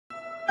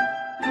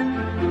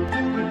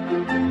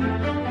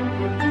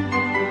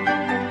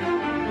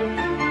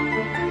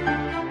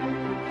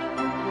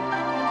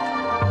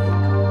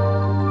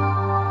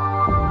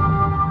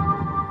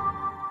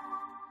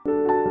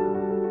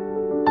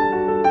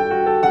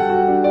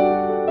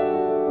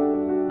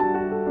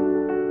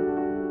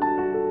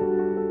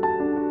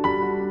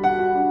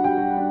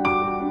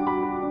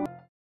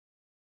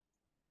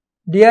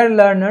Dear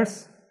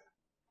learners,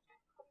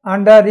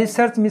 under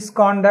research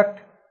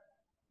misconduct,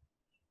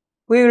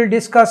 we will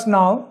discuss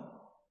now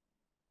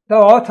the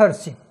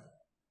authorship.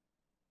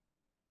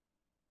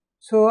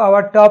 So,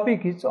 our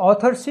topic is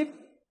authorship.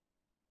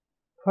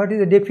 What is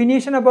the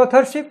definition of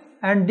authorship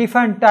and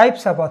different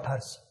types of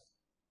authorship?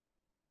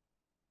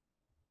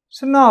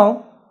 So,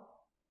 now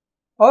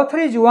author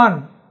is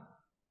one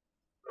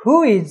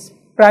who is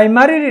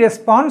primarily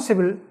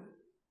responsible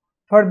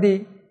for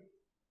the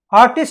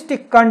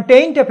artistic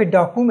content of a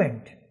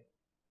document.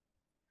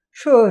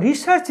 So,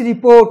 research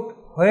report,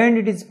 when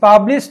it is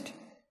published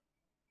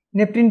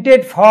in a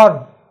printed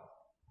form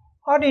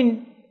or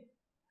in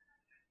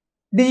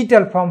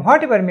digital form,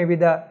 whatever may be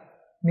the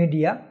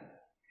media,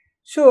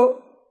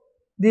 so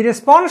the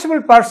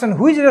responsible person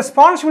who is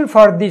responsible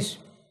for this,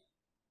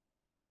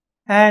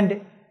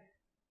 and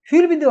he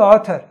will be the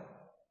author.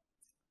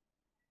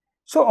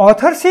 So,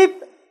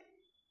 authorship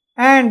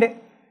and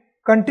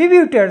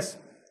contributors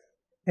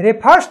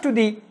refers to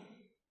the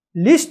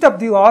list of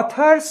the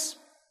authors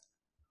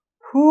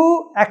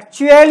who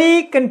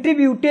actually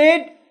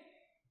contributed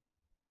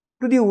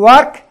to the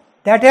work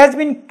that has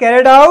been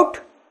carried out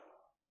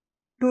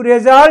to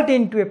result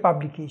into a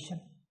publication.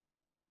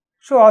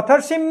 So,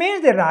 authorship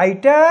means the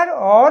writer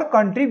or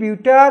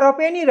contributor of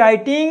any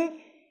writing,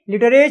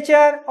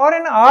 literature or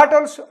an art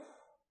also.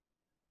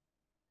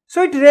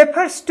 So, it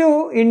refers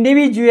to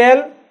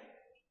individual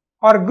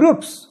or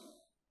groups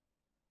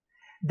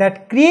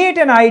that create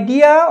an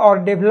idea or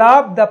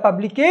develop the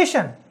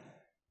publication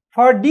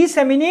for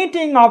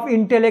disseminating of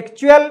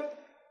intellectual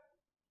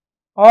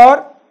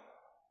or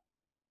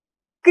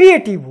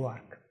creative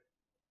work.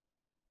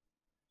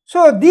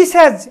 So, this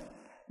has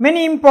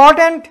many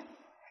important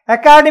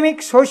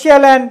academic,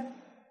 social and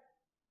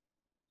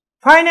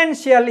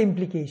financial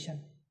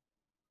implications.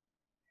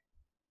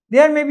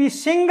 There may be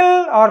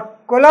single or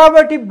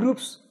collaborative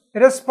groups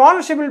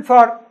responsible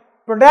for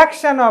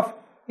production of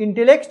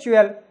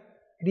intellectual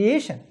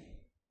creation.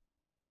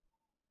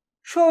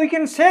 So, we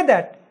can say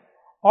that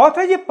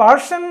author is a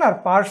person or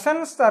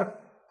persons or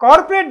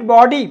corporate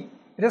body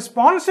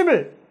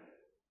responsible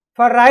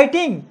for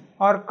writing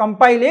or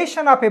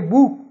compilation of a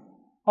book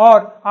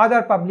or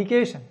other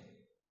publication.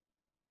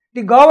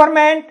 The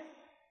government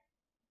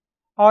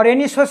or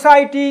any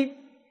society,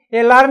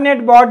 a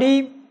learned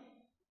body,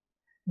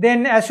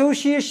 then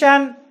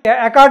association,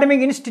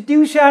 academic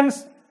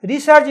institutions,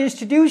 research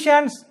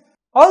institutions,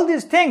 all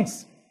these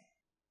things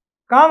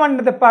come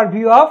under the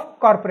purview of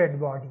corporate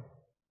body,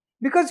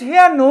 because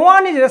here no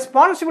one is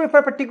responsible for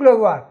a particular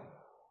work.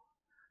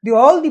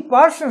 All the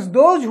persons,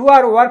 those who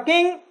are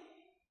working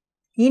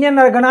in an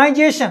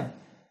organization,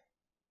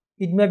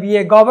 it may be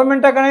a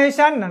government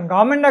organization,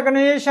 non-government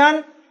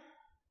organization,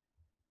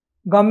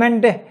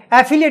 government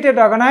affiliated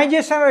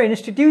organization or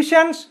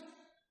institutions,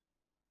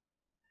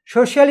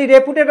 socially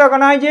reputed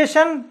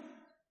organization.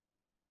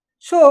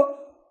 So,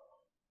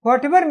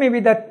 whatever may be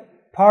the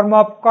form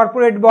of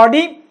corporate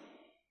body,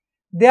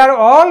 they are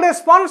all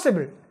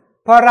responsible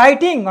for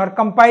writing or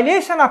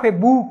compilation of a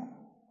book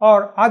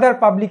or other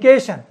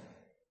publication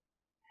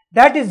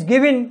that is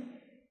given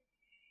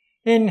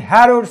in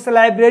Harrod's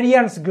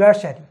Librarian's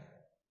Glossary.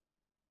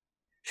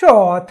 So,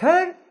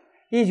 author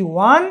is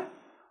one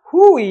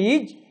who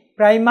is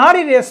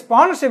primarily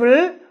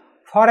responsible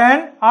for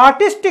an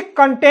artistic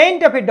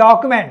content of a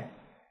document.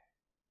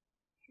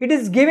 It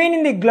is given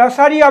in the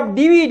Glossary of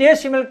Dewey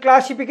Decimal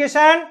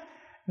Classification,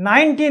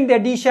 19th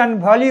edition,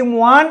 volume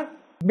 1,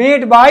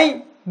 made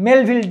by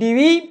Melville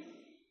Dewey,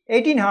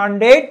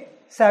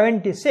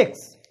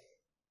 1876.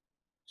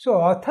 So,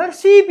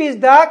 authorship is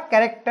the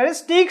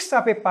characteristics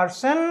of a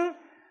person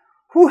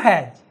who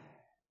has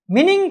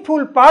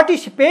meaningful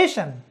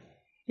participation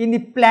in the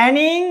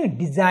planning,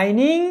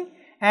 designing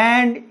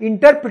and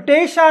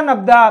interpretation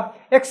of the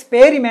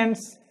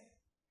experiments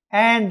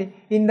and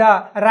in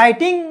the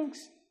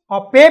writings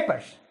of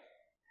papers.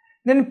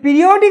 Then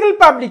periodical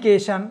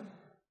publication,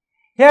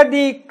 here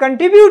the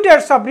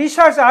contributors of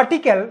research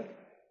article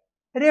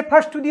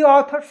refers to the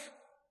authors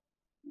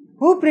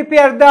who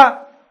prepared the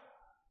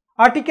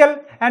article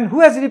and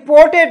who has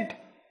reported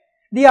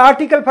the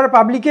article for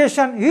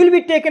publication. He will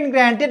be taken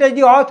granted as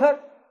the author,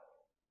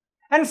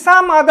 and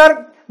some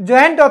other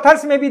joint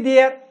authors may be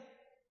there.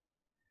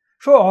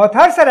 So,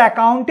 authors are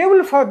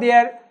accountable for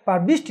their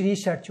published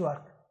research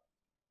work.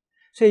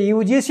 So,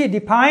 UGC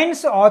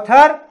defines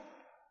author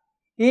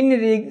in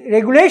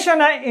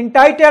regulation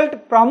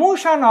entitled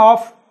Promotion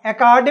of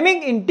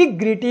Academic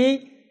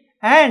Integrity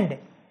and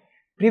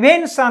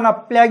Prevention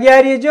of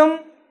Plagiarism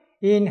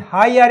in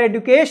Higher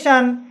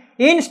Education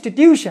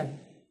Institution,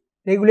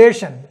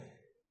 Regulation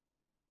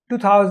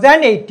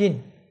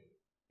 2018.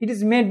 It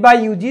is made by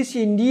UGC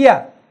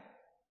India.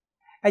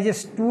 As a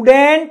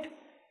student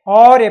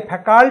or a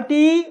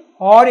faculty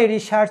or a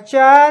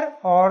researcher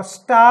or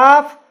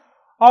staff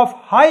of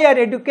higher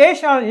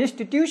educational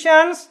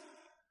institutions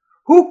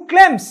who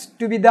claims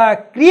to be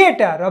the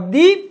creator of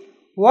the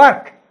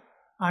work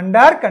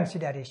under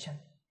consideration.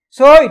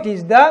 So, it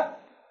is the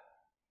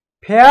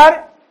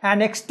fair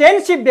and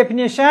extensive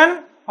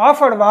definition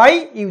offered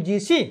by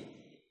UGC.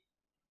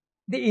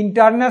 The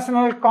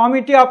International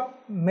Committee of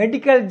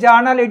Medical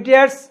Journal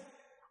Editors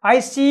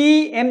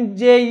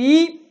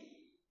ICMJE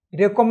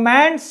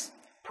recommends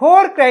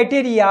 4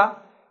 criteria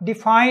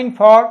defined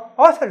for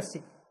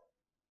authorship.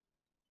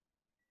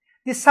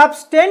 The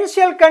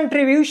substantial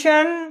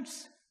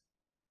contributions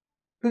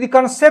to the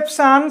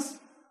conceptions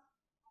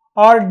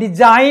or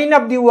design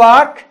of the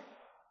work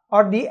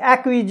or the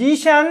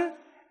acquisition,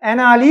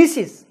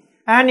 analysis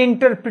and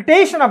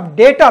interpretation of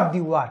data of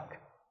the work.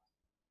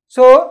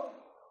 So,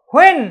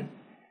 when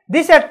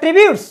these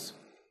attributes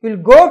will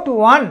go to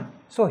one,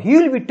 so he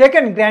will be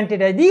taken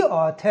granted as the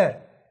author.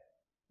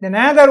 Then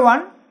another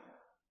one,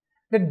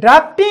 the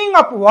drafting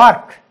of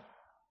work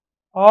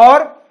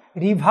or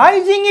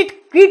revising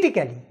it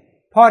critically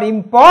for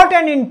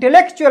important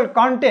intellectual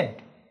content.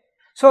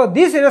 So,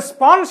 this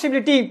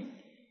responsibility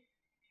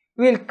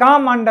will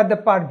come under the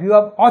purview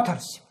of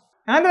authorship.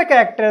 Another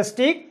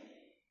characteristic,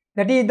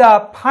 that is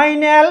the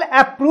final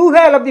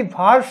approval of the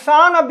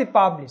version of the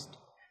published.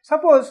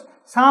 Suppose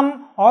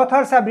some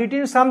authors have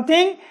written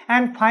something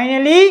and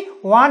finally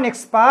one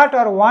expert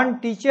or one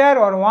teacher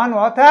or one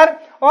author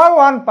or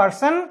one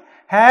person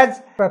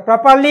has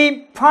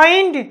properly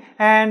defined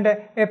and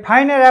a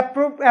final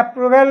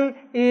approval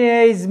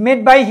is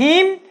made by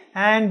him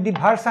and the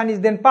version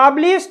is then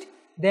published,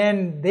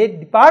 then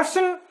the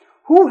person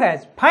who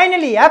has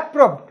finally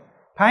approved,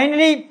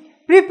 finally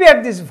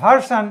prepared this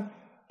version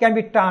can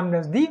be termed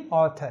as the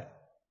author.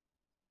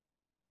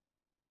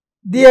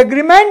 The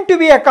agreement to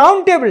be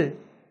accountable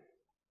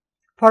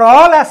for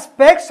all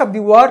aspects of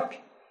the work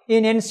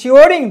in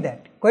ensuring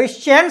that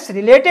questions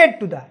related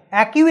to the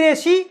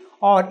accuracy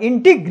or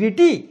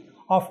integrity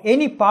of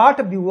any part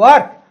of the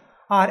work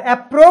are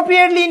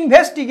appropriately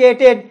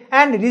investigated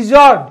and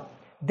resolved,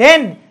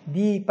 then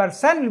the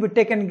person will be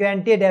taken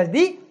granted as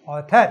the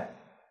author.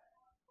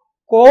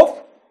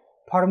 Cope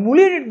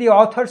formulated the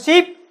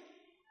authorship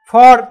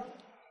for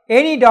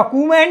any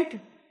document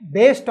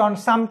based on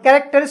some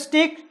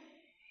characteristic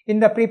in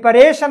the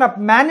preparation of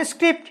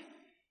manuscript,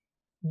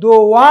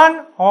 though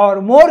one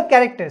or more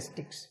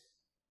characteristics.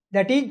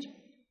 That is,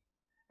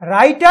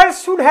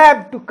 writers should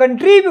have to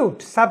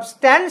contribute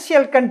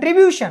substantial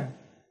contribution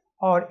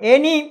or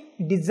any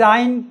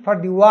design for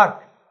the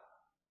work,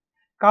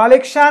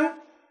 collection,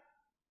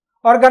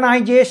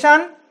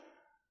 organization,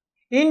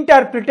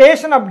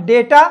 interpretation of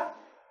data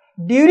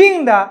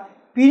during the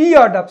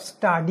period of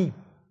study.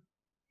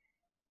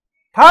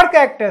 Third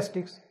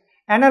characteristics,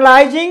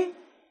 analyzing,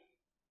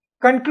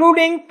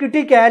 concluding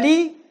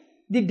critically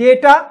the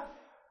data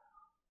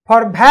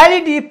for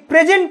valid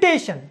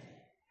representation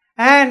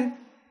and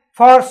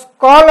for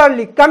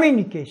scholarly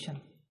communication.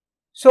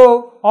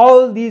 So,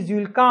 all these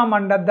will come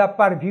under the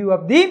purview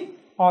of the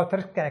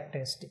author's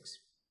characteristics.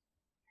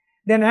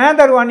 Then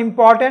another one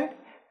important,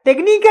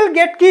 technical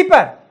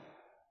gatekeeper,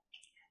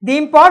 the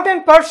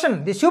important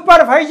person, the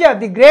supervisor,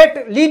 the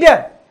great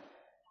leader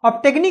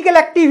of technical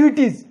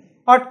activities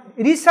or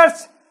research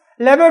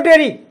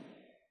laboratory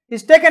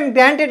is taken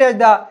granted as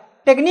the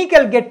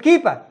technical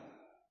gatekeeper.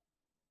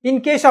 In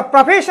case of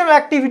professional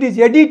activities,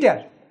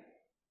 editor,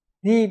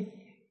 the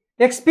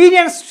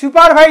experienced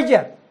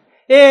supervisor,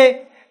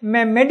 a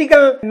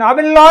medical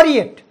Nobel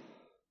laureate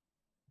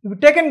will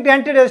be taken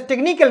granted as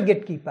technical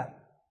gatekeeper,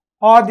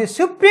 or the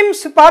supreme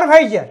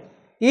supervisor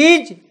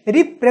is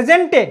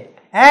represented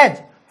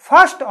as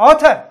first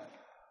author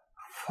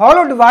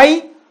followed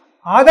by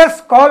other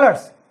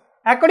scholars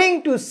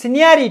according to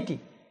seniority.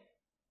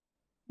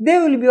 They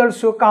will be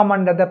also come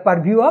under the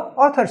purview of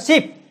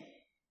authorship.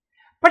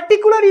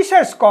 Particular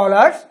research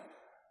scholars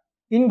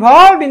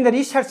involved in the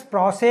research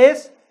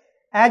process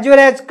as well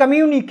as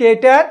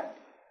communicator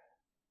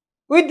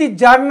with the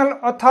journal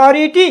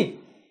authority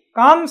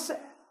comes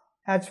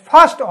as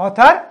first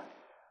author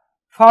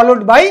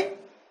followed by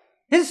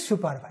his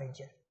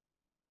supervisor.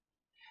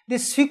 The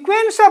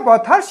sequence of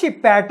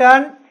authorship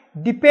pattern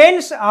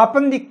depends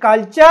upon the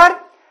culture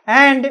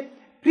and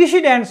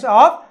precedence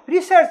of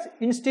research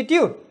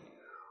institute,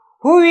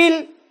 who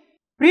will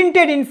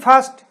printed in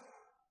first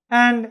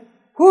and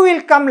who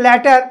will come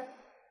later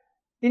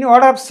in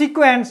order of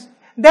sequence.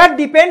 That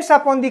depends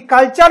upon the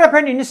culture of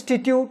an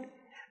institute,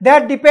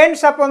 that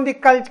depends upon the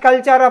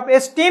culture of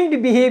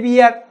esteemed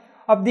behavior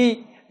of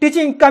the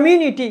teaching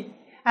community,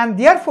 and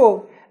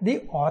therefore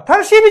the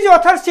authorship is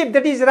authorship,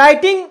 that is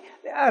writing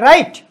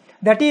right,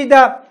 that is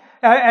the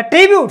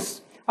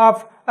attributes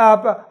of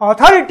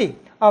authority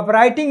of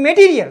writing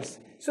materials.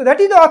 So that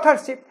is the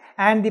authorship,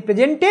 and the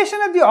presentation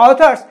of the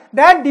authors,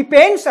 that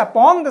depends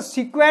upon the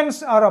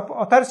sequence or of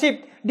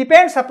authorship,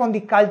 depends upon the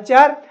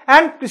culture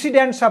and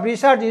precedents of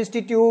research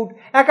institute,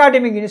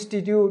 academic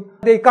institute,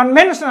 the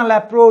conventional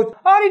approach,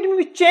 or it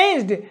may be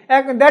changed.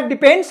 That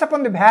depends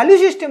upon the value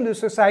system of the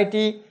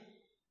society,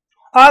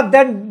 or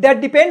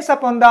that depends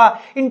upon the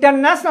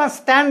international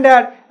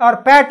standard or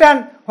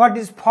pattern what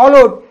is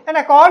followed, and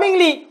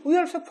accordingly we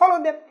also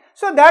follow them.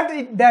 So that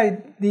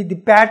the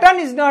pattern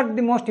is not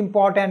the most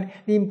important.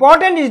 The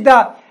important is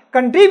the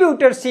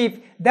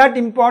contributorship, that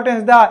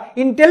importance, the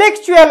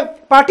intellectual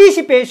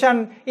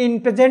participation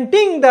in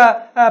presenting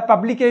the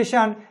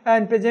publication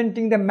and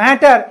presenting the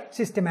matter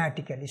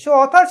systematically. So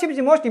authorship is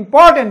the most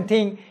important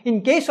thing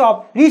in case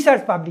of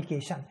research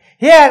publication.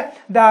 Here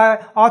the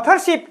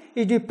authorship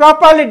is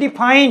properly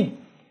defined.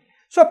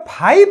 So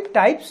 5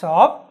 types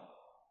of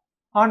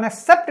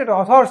unaccepted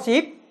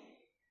authorship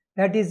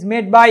that is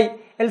made by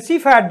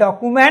falsified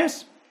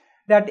documents,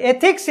 that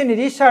ethics in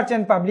research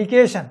and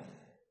publication,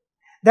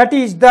 that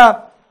is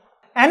the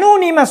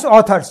anonymous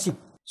authorship.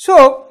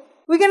 So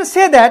we can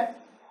say that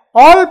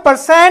all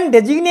persons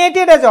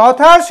designated as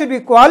authors should be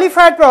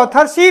qualified for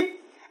authorship,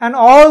 and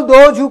all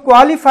those who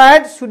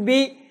qualified should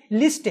be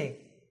listed,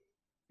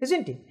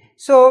 isn't it?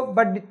 So,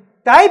 but the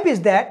type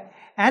is that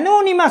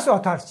anonymous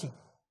authorship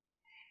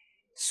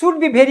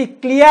should be very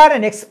clear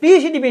and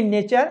explicit in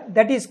nature,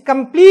 that is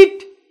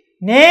complete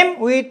name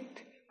with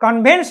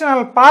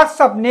conventional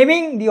parts of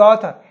naming the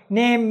author,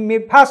 name,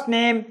 first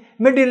name,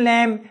 middle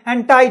name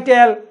and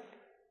title,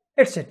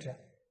 etc.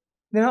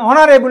 Then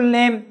honorable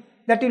name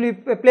that will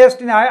be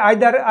placed in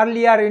either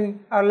earlier in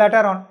or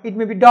later on, it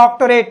may be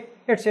doctorate,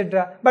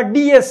 etc. But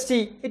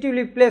DSc, it will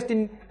be placed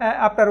in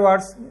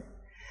afterwards.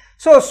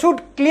 So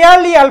should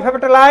clearly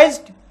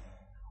alphabetized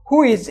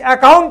who is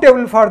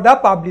accountable for the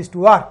published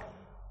work.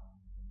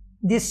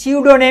 The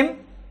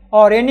pseudonym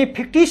or any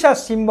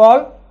fictitious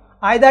symbol,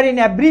 either in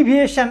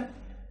abbreviation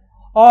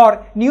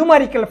or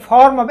numerical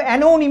form of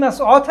anonymous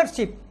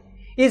authorship,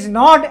 is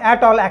not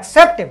at all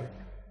acceptable.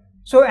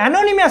 So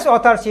anonymous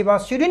authorship or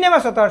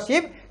pseudonymous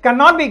authorship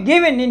cannot be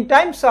given in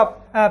times of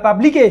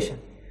publication.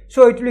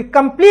 So it will be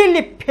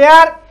completely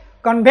fair,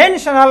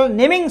 conventional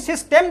naming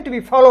system to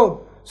be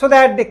followed, so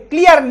that the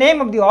clear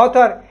name of the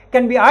author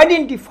can be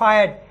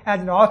identified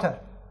as an author.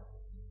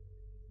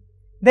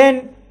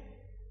 Then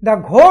the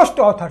ghost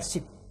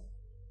authorship.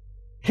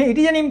 It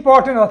is an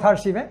important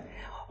authorship.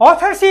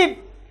 Authorship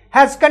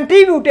has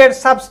contributed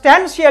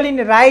substantially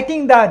in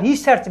writing the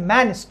research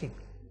manuscript.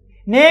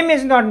 Name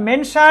is not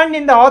mentioned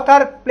in the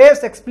author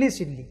place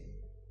explicitly.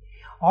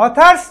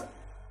 Authors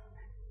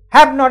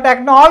have not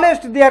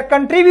acknowledged their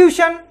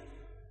contribution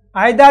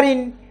either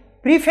in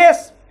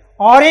preface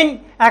or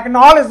in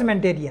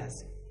acknowledgement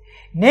areas.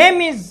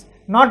 Name is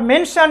not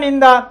mentioned in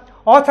the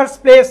author's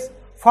place.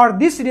 For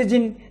this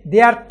reason, they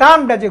are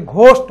termed as a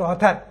ghost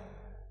author.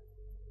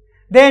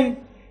 Then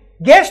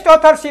guest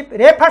authorship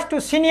refers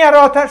to senior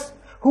authors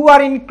who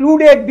are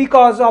included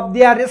because of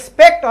their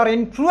respect or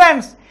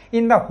influence,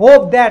 in the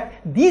hope that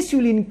this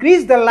will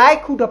increase the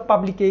likelihood of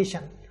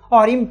publication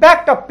or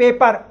impact of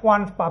paper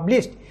once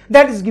published.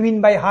 That is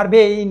given by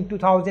Harvey in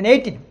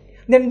 2018.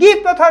 Then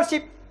gift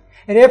authorship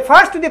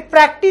refers to the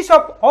practice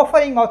of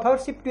offering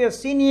authorship to a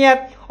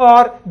senior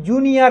or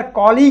junior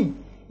colleague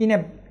in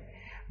a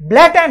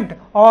blatant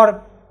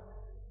or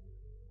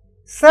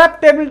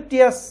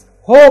surreptitious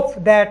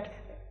hope that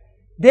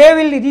they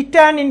will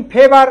return in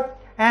favor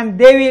and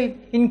they will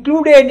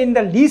included in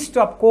the list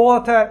of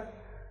co-author,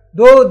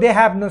 though they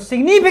have no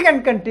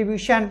significant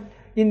contribution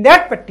in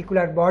that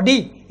particular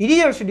body. It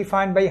is also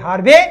defined by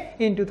Harvey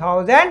in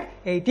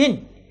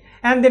 2018.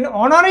 And then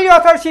honorary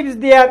authorship is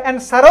there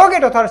and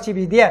surrogate authorship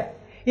is there.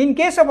 In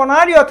case of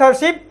honorary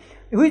authorship,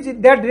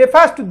 that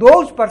refers to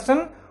those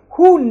persons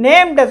who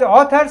named as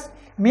authors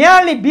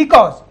merely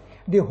because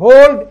they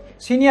hold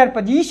senior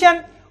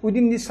position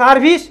within the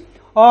service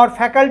or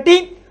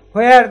faculty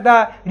where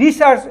the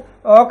research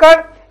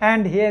occur,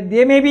 and here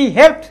they may be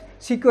helped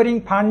securing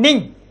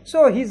funding.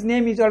 So his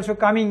name is also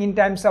coming in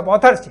terms of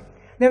authorship.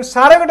 Then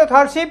surrogate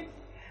authorship,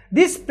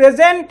 this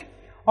present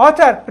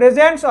author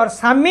presents or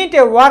submit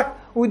a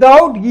work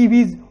without give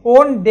his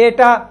own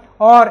data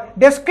or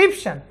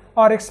description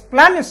or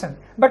explanation,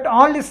 but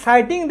only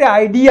citing the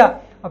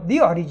idea of the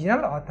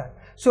original author.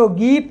 So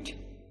gift,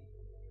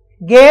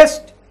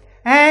 guest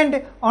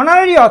and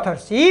honorary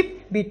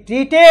authorship be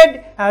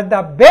treated as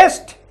the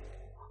best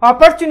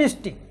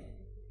opportunistic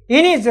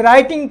in his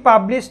writing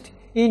published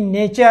in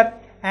Nature,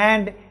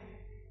 and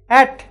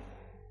at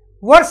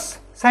worst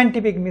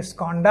scientific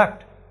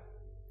misconduct.